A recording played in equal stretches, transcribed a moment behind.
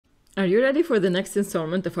Are you ready for the next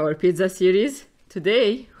installment of our pizza series?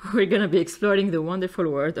 Today, we're gonna be exploring the wonderful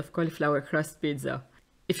world of cauliflower crust pizza.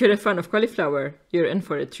 If you're a fan of cauliflower, you're in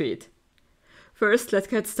for a treat. First, let's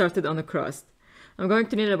get started on the crust. I'm going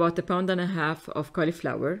to need about 1.5 pounds of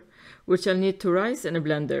cauliflower, which I'll need to rice in a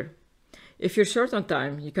blender. If you're short on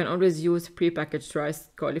time, you can always use pre-packaged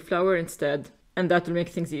riced cauliflower instead, and that will make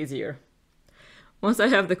things easier. Once I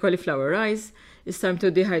have the cauliflower rice, it's time to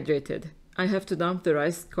dehydrate it. I have to dump the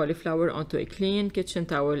riced cauliflower onto a clean kitchen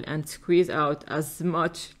towel and squeeze out as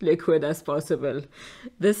much liquid as possible.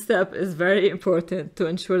 This step is very important to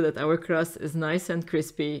ensure that our crust is nice and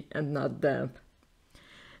crispy and not damp.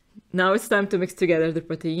 Now it's time to mix together the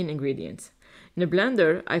protein ingredients. In a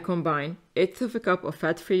blender, I combine 1/8 of a cup of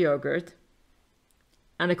fat-free yogurt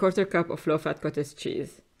and 1/4 cup of low-fat cottage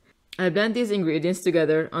cheese. I blend these ingredients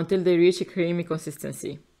together until they reach a creamy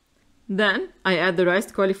consistency. Then, I add the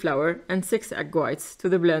riced cauliflower and 6 egg whites to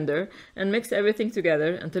the blender and mix everything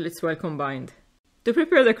together until it's well combined. To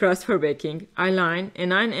prepare the crust for baking, I line a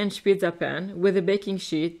 9-inch pizza pan with a baking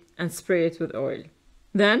sheet and spray it with oil.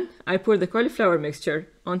 Then, I pour the cauliflower mixture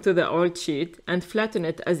onto the oiled sheet and flatten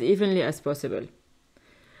it as evenly as possible.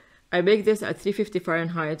 I bake this at 350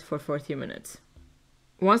 Fahrenheit for 40 minutes.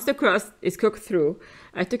 Once the crust is cooked through,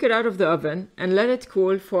 I took it out of the oven and let it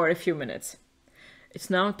cool for a few minutes. It's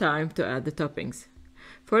now time to add the toppings.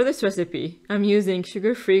 For this recipe, I'm using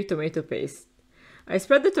sugar-free tomato paste. I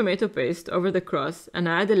spread the tomato paste over the crust and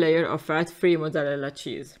add a layer of fat-free mozzarella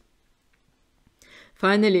cheese.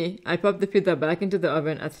 Finally, I pop the pizza back into the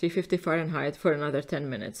oven at 350 Fahrenheit for another 10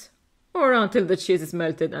 minutes, or until the cheese is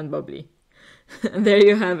melted and bubbly. And there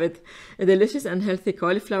you have it, a delicious and healthy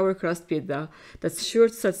cauliflower crust pizza that's sure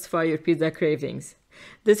to satisfy your pizza cravings.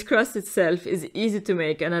 This crust itself is easy to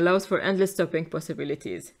make and allows for endless topping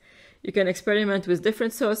possibilities. You can experiment with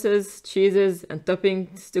different sauces, cheeses, and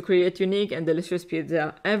toppings to create unique and delicious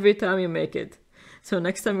pizza every time you make it. So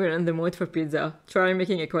next time you're in the mood for pizza, try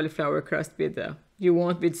making a cauliflower crust pizza. You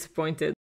won't be disappointed.